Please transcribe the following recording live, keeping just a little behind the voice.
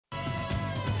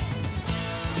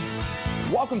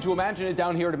Welcome to Imagine It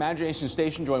down here at Imagination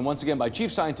Station, joined once again by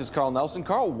Chief Scientist Carl Nelson.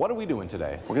 Carl, what are we doing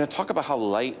today? We're going to talk about how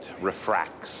light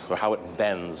refracts, or how it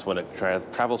bends when it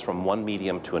travels from one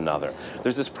medium to another.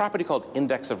 There's this property called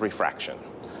index of refraction.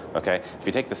 Okay? If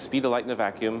you take the speed of light in a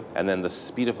vacuum and then the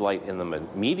speed of light in the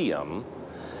medium,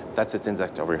 that's its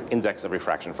index of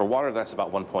refraction. For water, that's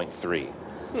about 1.3.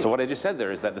 So what I just said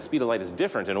there is that the speed of light is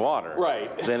different in water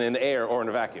than in air or in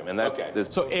a vacuum. And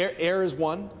that so air is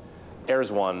 1? Air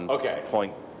is 1. Okay.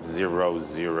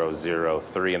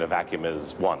 0.0003, and a vacuum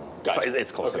is 1. Gotcha. So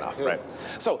it's close enough, right?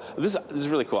 So this is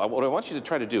really cool. What I want you to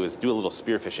try to do is do a little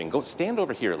spear fishing. Go stand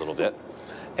over here a little bit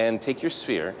and take your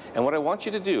sphere. And what I want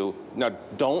you to do, now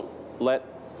don't let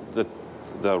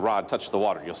the rod touch the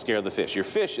water. You'll scare the fish. Your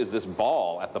fish is this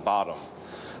ball at the bottom.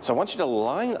 So I want you to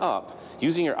line up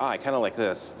using your eye, kind of like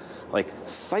this, like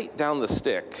sight down the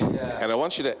stick, and I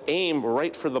want you to aim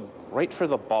right for the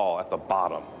ball at the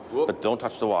bottom, but don't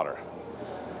touch the water.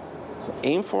 So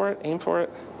aim for it,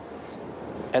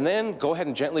 and then go ahead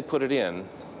and gently put it in.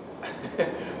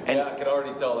 And yeah, I can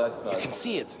already tell that's not. You can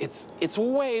see it's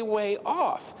way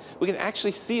off. We can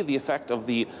actually see the effect of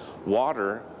the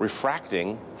water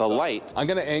refracting the light. I'm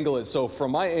going to angle it so from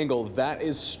my angle that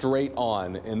is straight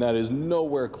on, and that is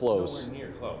nowhere close. Nowhere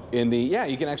near close. In the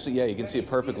you can actually you can see it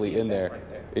perfectly in there. Right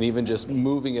there. And even just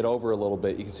moving it over a little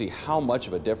bit, you can see how much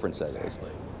of a difference that is.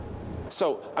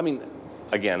 So I mean,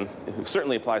 again, it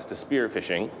certainly applies to spear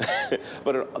fishing,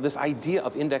 but this idea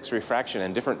of index refraction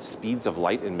and different speeds of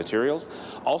light in materials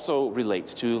also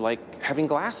relates to like having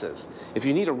glasses. If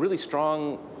you need a really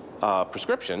strong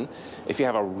prescription, if you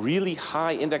have a really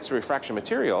high index of refraction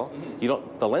material,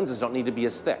 the lenses don't need to be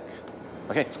as thick.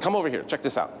 Okay, so come over here, check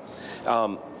this out.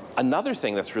 Another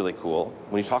thing that's really cool,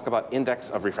 when you talk about index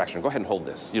of refraction, go ahead and hold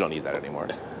this. You don't need that anymore.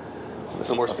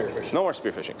 No more spear fishing. No more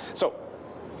spear fishing. So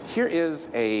here is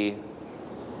a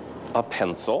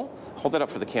pencil. Hold that up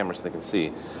for the camera so they can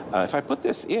see. If I put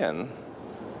this in,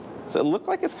 does it look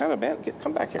like it's kind of bent?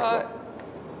 Come back here.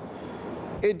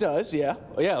 It does, yeah.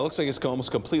 Yeah, it looks like it's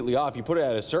almost completely off. You put it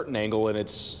at a certain angle and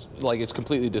it's like it's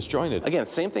completely disjointed. Again,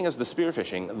 same thing as the spear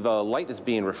fishing. The light is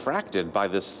being refracted by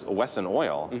this Wesson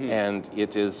oil, and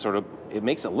it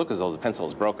makes it look as though the pencil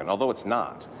is broken, although it's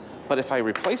not. But if I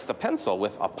replace the pencil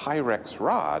with a Pyrex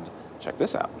rod, check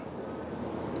this out.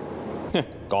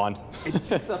 Gone. It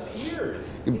disappears.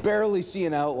 You can barely see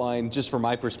an outline just from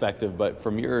my perspective, but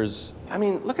from yours. I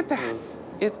mean, look at that.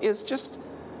 It is just,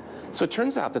 so it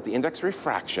turns out that the index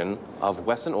Refraction of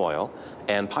Wesson oil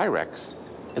and Pyrex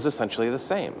is essentially the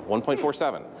same,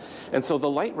 1.47. And so the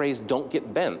light rays don't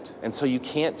get bent, and so you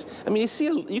can't, I mean,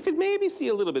 you could maybe see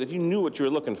a little bit if you knew what you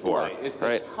were looking for. Right, it's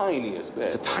the tiniest bit.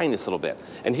 It's the tiniest little bit.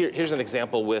 And here's an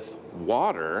example with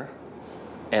water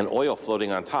and oil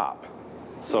floating on top.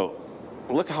 So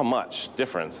look how much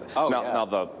difference.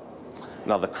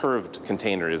 Now the curved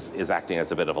container is acting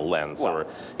as a bit of a lens, so we're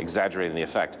exaggerating the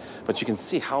effect. But you can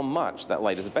see how much that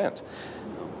light is bent.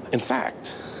 In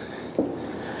fact,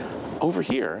 over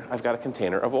here, I've got a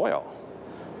container of oil.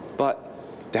 But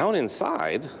down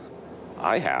inside,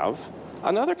 I have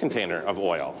another container of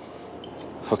oil.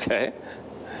 Okay?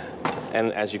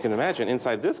 And as you can imagine,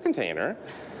 inside this container,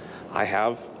 I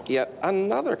have yet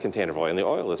another container of oil, and the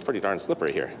oil is pretty darn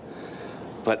slippery here.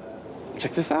 But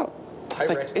check this out.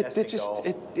 Pyrex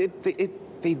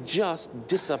they just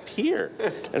disappear.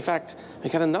 In fact, I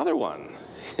got another one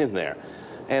in there.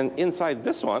 And inside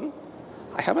this one,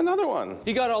 I have another one.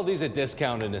 He got all these at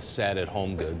discount in his set at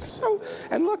Home Goods. Oh,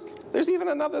 and look, there's even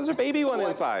there's a baby one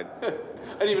inside. I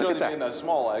didn't even know they made that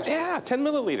small, actually. Yeah, 10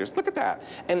 milliliters. Look at that.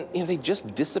 And they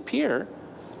just disappear,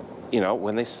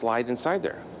 when they slide inside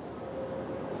there.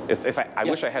 I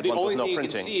wish I had ones with no printing. The only thing you can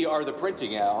see are the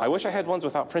printing out. I wish I had ones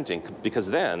without printing, because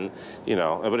then,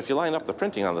 but if you line up the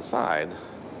printing on the side,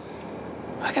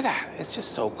 look at that. It's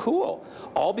just so cool.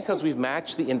 All because we've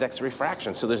matched the index of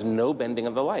refraction, so there's no bending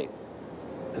of the light.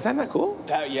 Is that not cool?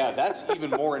 That's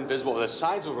even more invisible. The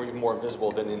sides were even more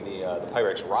invisible than in the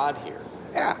Pyrex rod here.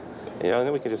 Yeah. And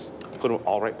then we can just put them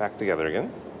all right back together again.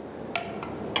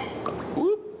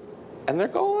 Whoop. And they're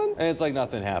gone. And it's like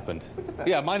nothing happened. Look at that.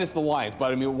 Yeah, minus the lines,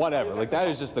 but I mean, whatever. Like, that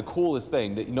is just the coolest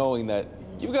thing, knowing that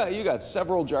you got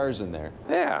several jars in there.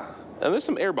 Yeah. And there's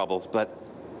some air bubbles, but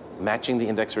matching the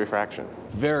index of refraction.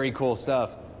 Very cool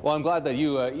stuff. Well, I'm glad that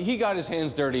he got his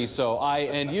hands dirty, so I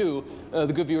and you, the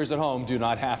good viewers at home, do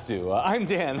not have to. I'm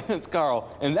Dan, that's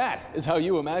Carl, and that is how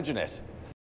you imagine it.